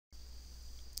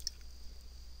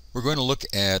We're going to look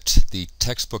at the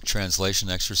textbook translation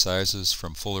exercises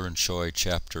from Fuller and Choi,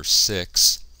 Chapter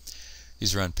 6.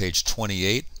 These are on page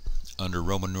 28 under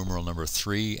Roman numeral number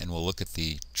 3, and we'll look at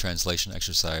the translation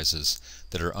exercises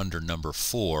that are under number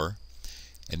 4,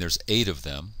 and there's 8 of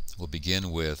them. We'll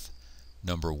begin with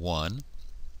number 1.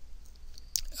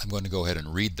 I'm going to go ahead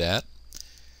and read that.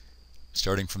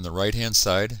 Starting from the right-hand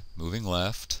side, moving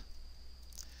left.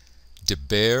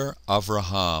 Diber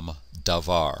Avraham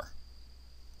davar.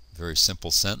 Very simple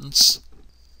sentence.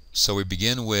 So we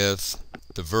begin with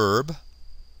the verb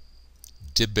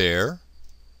diber,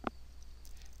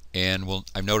 and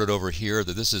I've noted over here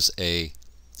that this is a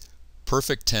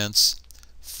perfect tense,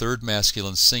 third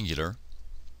masculine singular,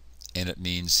 and it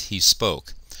means he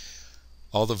spoke.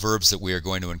 All the verbs that we are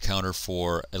going to encounter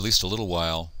for at least a little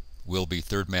while will be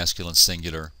third masculine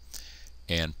singular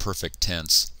and perfect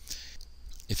tense.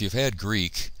 If you've had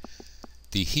Greek,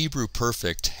 the Hebrew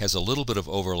perfect has a little bit of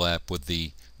overlap with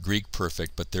the Greek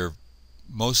perfect, but they're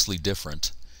mostly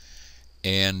different.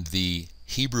 And the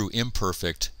Hebrew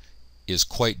imperfect is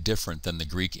quite different than the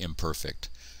Greek imperfect.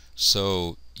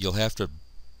 So you'll have to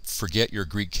forget your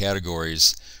Greek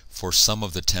categories for some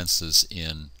of the tenses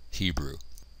in Hebrew.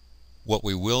 What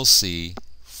we will see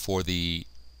for the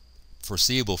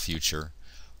foreseeable future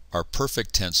are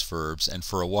perfect tense verbs, and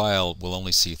for a while we'll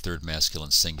only see third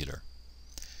masculine singular.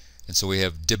 And so we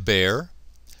have diber,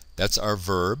 that's our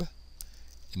verb,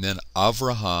 and then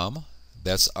Avraham,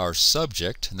 that's our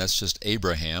subject, and that's just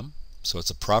Abraham, so it's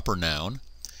a proper noun.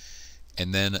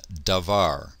 And then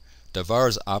davar. Davar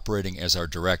is operating as our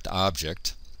direct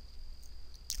object,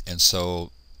 and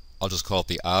so I'll just call it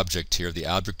the object here, the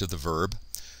object of the verb.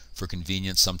 For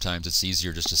convenience, sometimes it's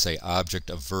easier just to say object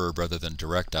of verb rather than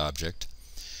direct object.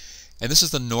 And this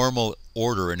is the normal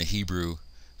order in a Hebrew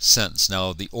sentence.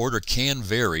 Now, the order can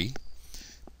vary,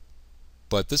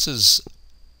 but this is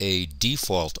a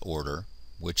default order,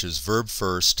 which is verb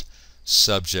first,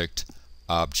 subject,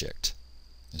 object.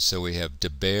 And so we have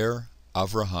diber,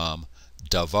 Avraham,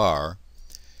 davar,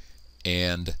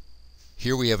 and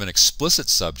here we have an explicit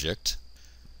subject.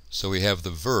 So we have the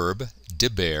verb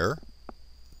diber,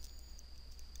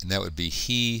 and that would be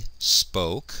he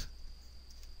spoke.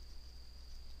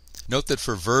 Note that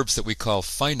for verbs that we call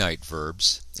finite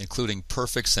verbs, including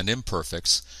perfects and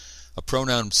imperfects, a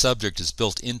pronoun subject is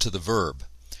built into the verb.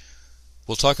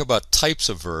 We'll talk about types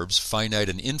of verbs, finite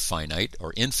and infinite,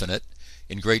 or infinite,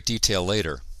 in great detail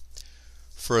later.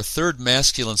 For a third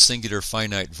masculine singular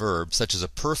finite verb, such as a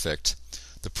perfect,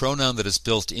 the pronoun that is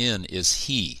built in is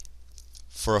he.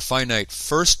 For a finite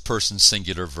first-person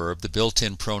singular verb, the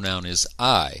built-in pronoun is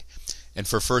I. And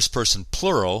for first-person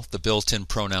plural, the built-in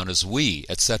pronoun is we,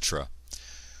 etc.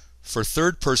 For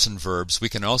third-person verbs, we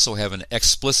can also have an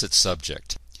explicit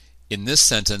subject. In this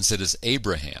sentence, it is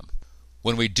Abraham.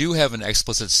 When we do have an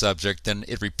explicit subject, then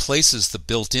it replaces the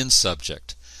built-in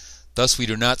subject. Thus, we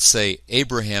do not say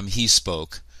Abraham he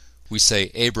spoke, we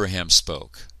say Abraham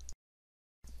spoke.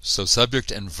 So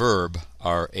subject and verb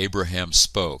are Abraham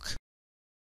spoke.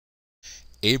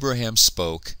 Abraham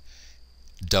spoke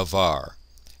davar,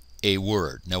 a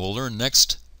word. Now we'll learn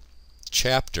next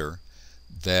chapter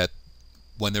that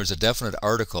when there's a definite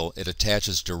article, it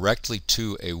attaches directly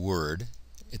to a word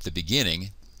at the beginning,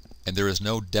 and there is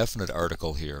no definite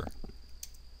article here,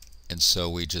 and so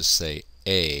we just say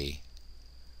a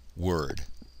word.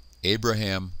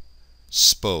 Abraham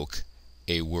spoke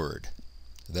a word.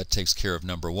 That takes care of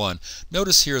number 1.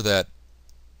 Notice here that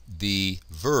the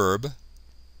verb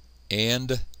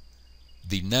and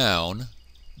the noun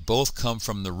both come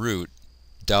from the root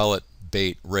dalet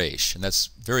beit resh, and that's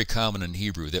very common in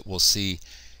Hebrew that we'll see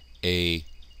a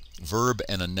verb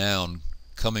and a noun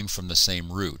coming from the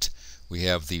same root. We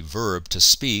have the verb to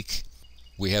speak,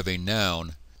 we have a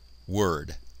noun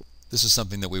word. This is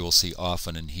something that we will see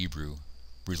often in Hebrew,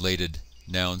 related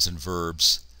nouns and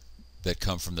verbs that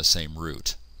come from the same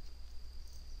root.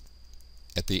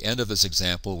 At the end of this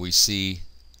example, we see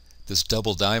this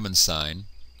double diamond sign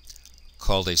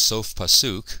called a sof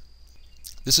pasuk.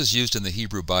 This is used in the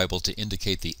Hebrew Bible to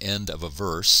indicate the end of a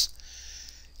verse.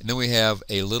 And then we have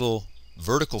a little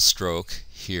vertical stroke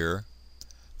here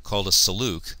called a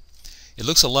saluk. It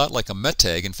looks a lot like a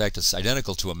meteg. In fact, it's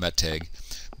identical to a meteg,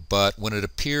 but when it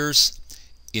appears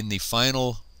in the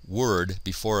final word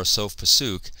before a sof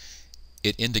pasuk,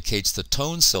 it indicates the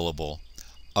tone syllable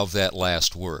of that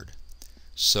last word.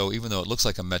 So even though it looks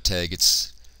like a meteg,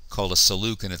 it's called a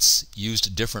saluk, and it's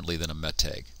used differently than a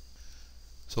meteg.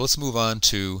 So let's move on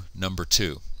to number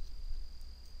 2.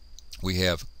 We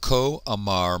have Ko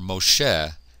Amar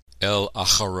Moshe El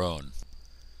Acharon.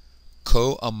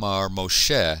 Ko Amar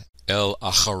Moshe El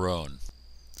Acharon.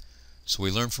 So we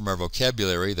learn from our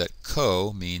vocabulary that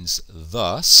ko means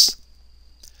thus.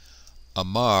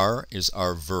 Amar is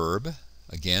our verb.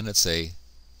 Again, it's a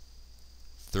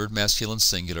third masculine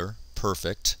singular,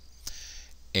 perfect.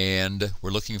 And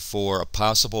we're looking for a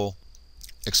possible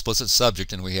explicit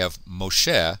subject, and we have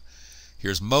Moshe.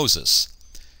 Here's Moses.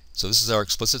 So this is our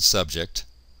explicit subject.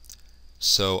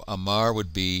 So Amar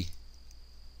would be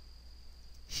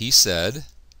he said,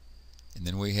 and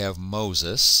then we have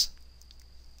Moses,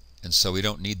 and so we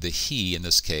don't need the he in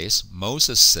this case.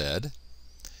 Moses said,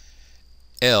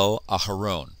 El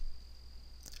Aharon.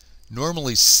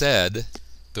 Normally said,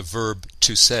 the verb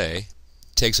to say,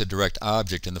 takes a direct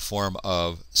object in the form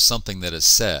of something that is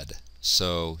said.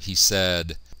 So he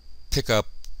said, pick up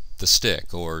the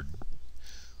stick, or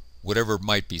whatever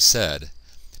might be said.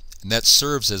 And that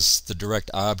serves as the direct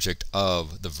object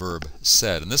of the verb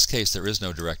said. In this case, there is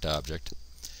no direct object.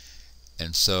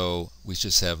 And so we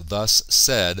just have thus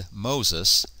said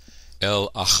Moses, El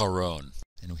Aharon.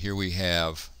 And here we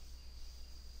have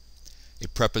a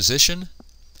preposition,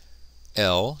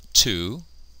 El, to,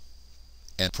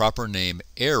 and proper name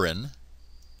Aaron,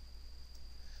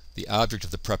 the object of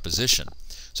the preposition.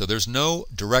 So there's no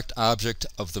direct object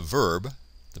of the verb.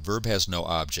 The verb has no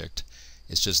object.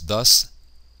 It's just thus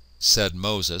said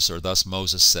Moses, or thus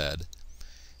Moses said,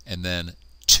 and then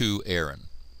to Aaron.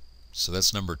 So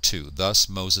that's number 2. Thus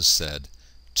Moses said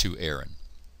to Aaron.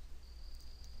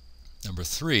 Number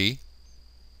 3,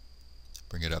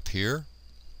 bring it up here.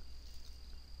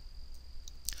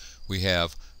 We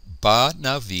have Ba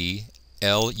Navi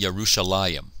El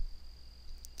Yerushalayim.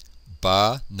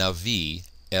 Ba Navi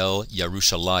El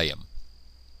Yerushalayim.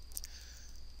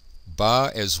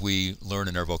 Ba, as we learn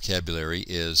in our vocabulary,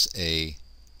 is a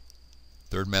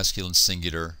third masculine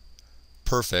singular,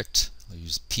 perfect. I'll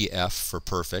use PF for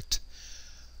perfect.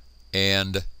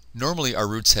 And normally our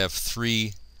roots have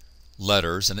 3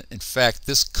 letters, and in fact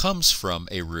this comes from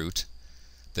a root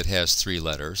that has 3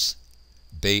 letters,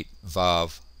 Beit,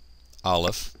 Vav,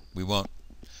 Aleph. We won't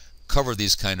cover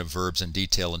these kind of verbs in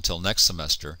detail until next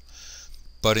semester,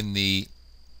 but in the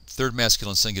third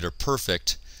masculine singular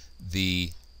perfect,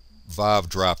 the Vav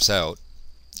drops out,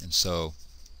 and so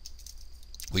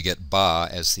we get ba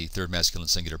as the third masculine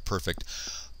singular perfect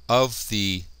of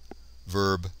the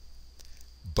verb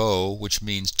bo, which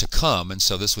means to come, and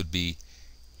so this would be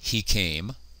he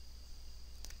came.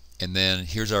 And then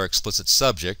here's our explicit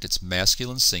subject. It's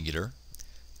masculine singular.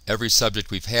 Every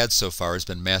subject we've had so far has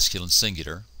been masculine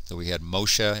singular. So we had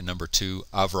Moshe in number 2,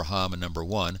 Avraham in number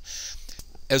 1.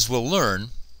 As we'll learn,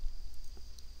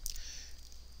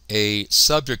 a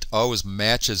subject always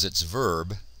matches its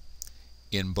verb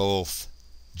in both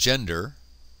gender,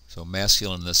 so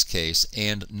masculine in this case,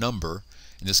 and number,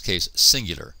 in this case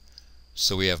singular.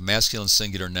 So we have masculine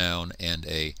singular noun and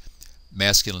a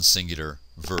masculine singular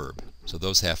verb. So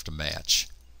those have to match.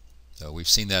 So we've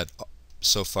seen that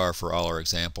so far for all our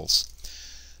examples.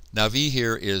 Navi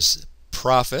here is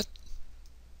prophet,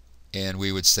 and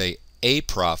we would say a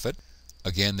prophet.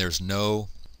 Again, there's no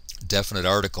definite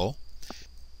article.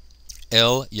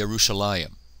 El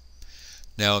Yerushalayim.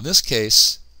 Now in this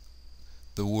case,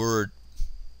 the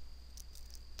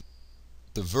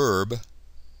verb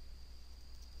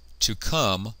to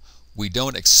come, we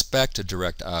don't expect a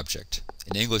direct object.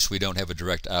 In English we don't have a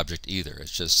direct object either.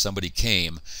 It's just somebody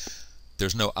came.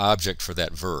 There's no object for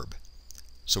that verb.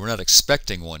 So we're not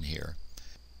expecting one here.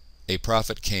 A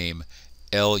prophet came,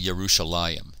 El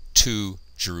Yerushalayim, to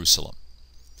Jerusalem.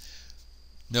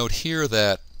 Note here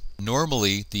that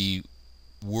normally the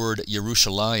word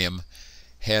Yerushalayim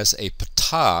has a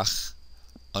patach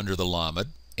under the lamed,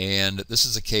 and this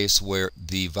is a case where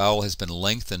the vowel has been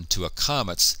lengthened to a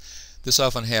kametz. This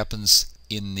often happens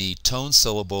in the tone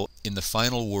syllable in the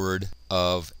final word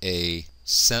of a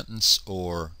sentence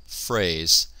or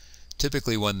phrase,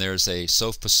 typically when there's a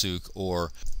sof pasuk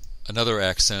or another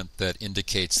accent that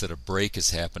indicates that a break is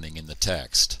happening in the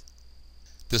text.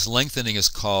 This lengthening is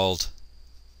called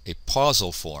a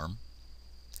pausal form,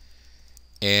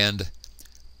 and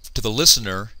to the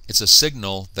listener it's a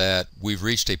signal that we've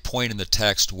reached a point in the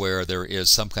text where there is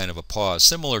some kind of a pause,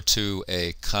 similar to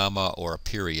a comma or a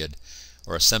period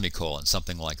or a semicolon,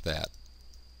 something like that.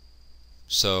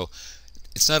 So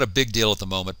it's not a big deal at the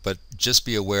moment, but just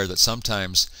be aware that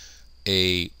sometimes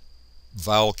a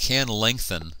vowel can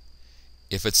lengthen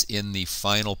if it's in the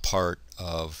final part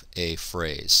of a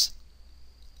phrase.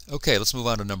 Okay, let's move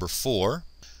on to number 4.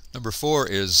 Number 4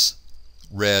 is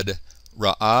read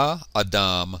Ra'ah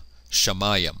Adam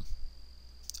Shamayim.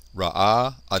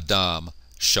 Ra'ah Adam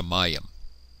Shamayim.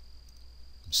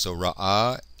 So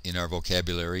Ra'ah in our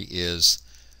vocabulary is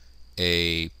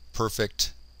a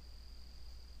perfect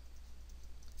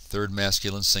third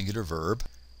masculine singular verb,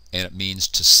 and it means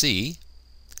to see.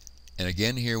 And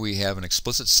again here we have an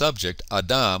explicit subject,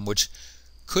 Adam, which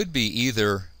could be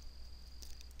either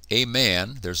a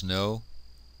man, there's no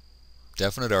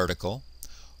definite article,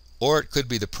 or it could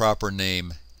be the proper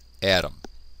name Adam.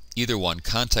 Either one,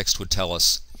 context would tell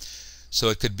us. So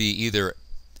it could be either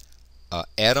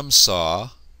Adam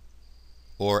saw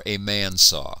or a man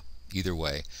saw, either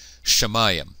way.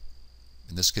 Shemayim,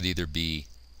 and this could either be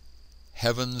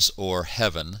heavens or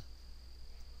heaven.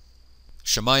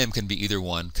 Shemayim can be either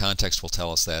one, context will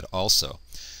tell us that also.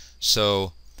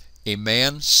 So a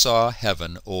man saw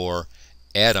heaven, or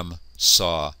Adam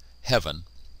saw heaven,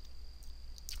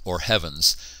 or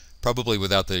heavens. Probably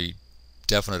without the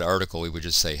definite article we would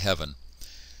just say heaven.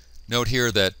 Note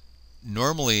here that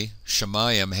normally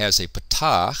Shemayim has a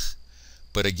patach,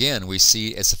 but again we see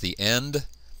it's at the end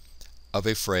of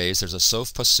a phrase. There's a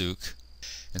sof pasuk,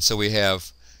 and so we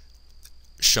have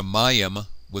Shemayim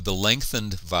with the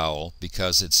lengthened vowel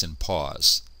because it's in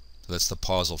pause. So that's the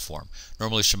pausal form.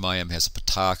 Normally Shemayim has a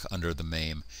patach under the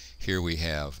mem. Here we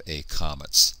have a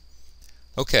comets.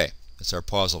 Okay, that's our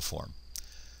pausal form.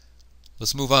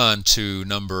 Let's move on to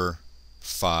number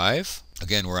 5.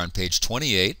 Again, we're on page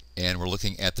 28, and we're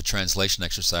looking at the translation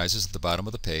exercises at the bottom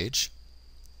of the page.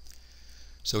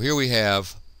 So here we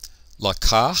have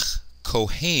Lakach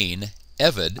Kohen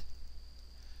Eved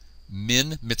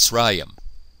Min Mitzrayim.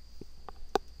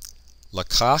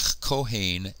 Lakach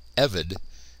Kohen Eved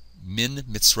Min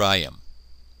Mitzrayim.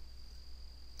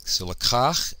 So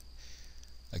Lakach,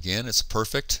 again, it's a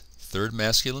perfect third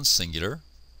masculine singular.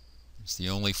 It's the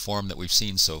only form that we've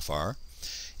seen so far.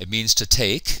 It means to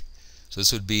take. So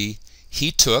this would be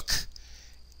he took,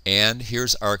 and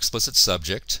here's our explicit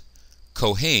subject,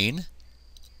 Kohen,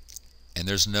 and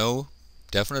there's no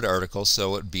definite article, so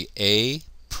it would be a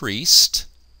priest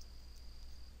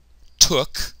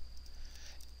took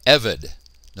Eved.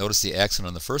 Notice the accent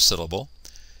on the first syllable.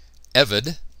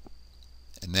 Eved,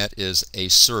 and that is a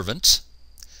servant.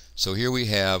 So here we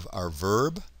have our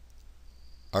verb,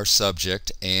 our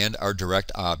subject, and our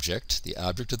direct object, the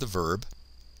object of the verb.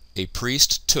 A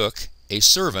priest took a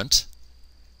servant,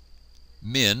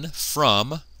 min,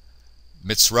 from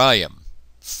Mitzrayim,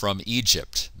 from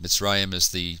Egypt. Mitzrayim is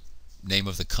the name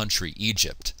of the country,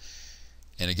 Egypt.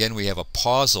 And again we have a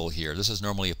pausal here. This is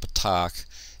normally a patach,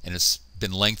 and it's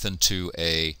been lengthened to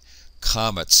a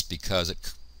comets because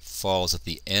it falls at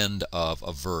the end of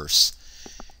a verse.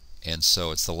 And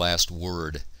so it's the last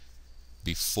word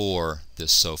before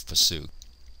this sof pasuk.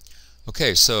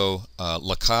 Okay, so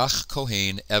Lakach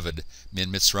Kohen Eved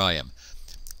Min Mitzrayim.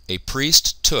 A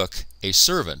priest took a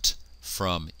servant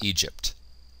from Egypt.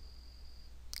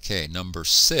 Okay, number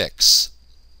 6.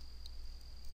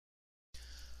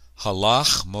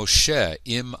 Halach Moshe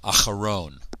im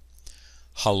Acharon.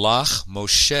 Halach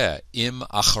Moshe im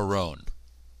Acharon.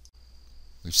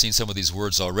 We've seen some of these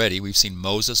words already. We've seen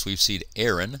Moses, we've seen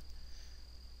Aaron.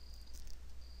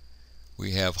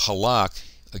 We have halach,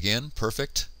 again,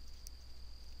 perfect,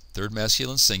 third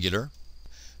masculine singular.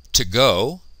 To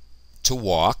go, to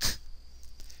walk,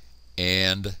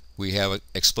 and we have an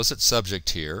explicit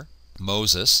subject here,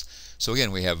 Moses. So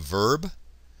again, we have verb,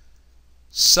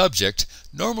 subject.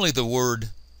 Normally the word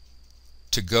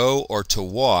to go or to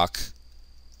walk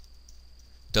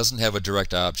doesn't have a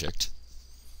direct object.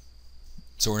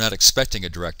 So we're not expecting a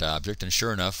direct object, and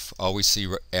sure enough, all we see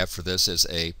after this is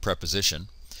a preposition.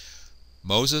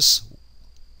 Moses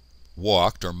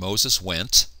walked, or Moses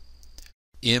went,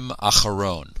 im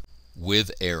Acharon,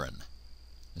 with Aaron.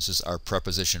 This is our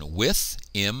preposition with,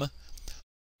 im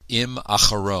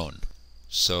Acharon.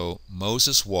 So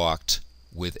Moses walked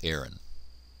with Aaron.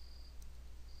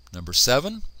 Number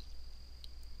 7.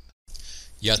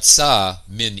 Yatsa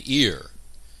min ir.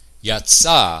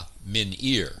 Yatsa min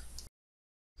ir.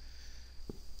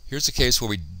 Here's a case where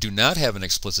we do not have an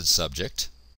explicit subject.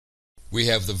 We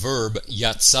have the verb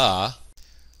yatsa,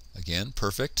 again,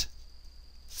 perfect,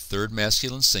 third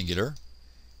masculine singular,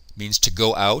 means to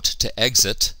go out, to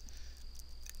exit.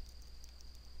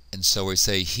 And so we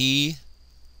say he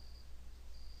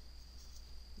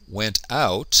went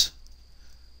out,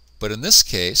 but in this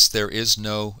case there is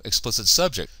no explicit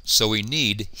subject. So we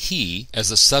need he as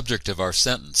the subject of our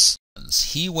sentence.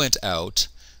 He went out,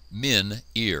 min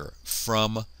ir,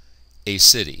 from a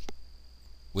city.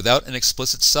 Without an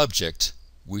explicit subject,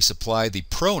 we supply the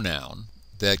pronoun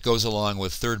that goes along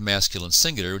with third masculine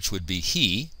singular, which would be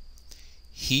he.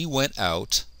 He went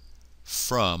out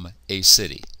from a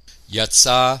city.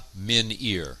 Yatsa min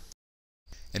ir.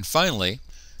 And finally,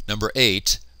 number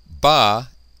 8, ba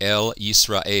el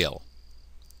Yisrael.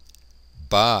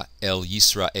 Ba el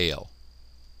Yisrael.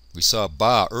 We saw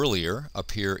ba earlier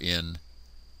up here in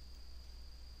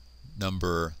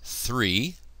number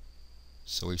 3.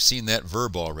 So we've seen that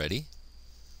verb already.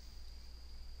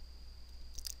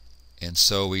 And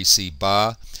so we see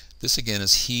ba. This again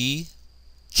is he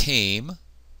came,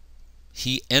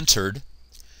 he entered,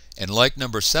 and like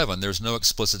number 7, there's no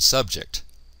explicit subject.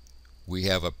 We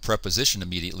have a preposition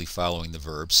immediately following the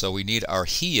verb, so we need our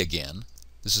he again.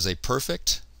 This is a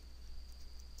perfect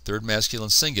third masculine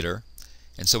singular,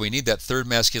 and so we need that third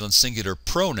masculine singular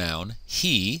pronoun,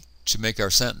 he, to make our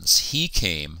sentence. He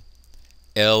came,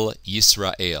 El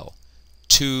Yisrael,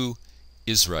 to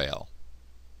Israel.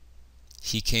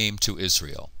 He came to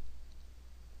Israel.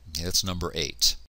 That's number 8.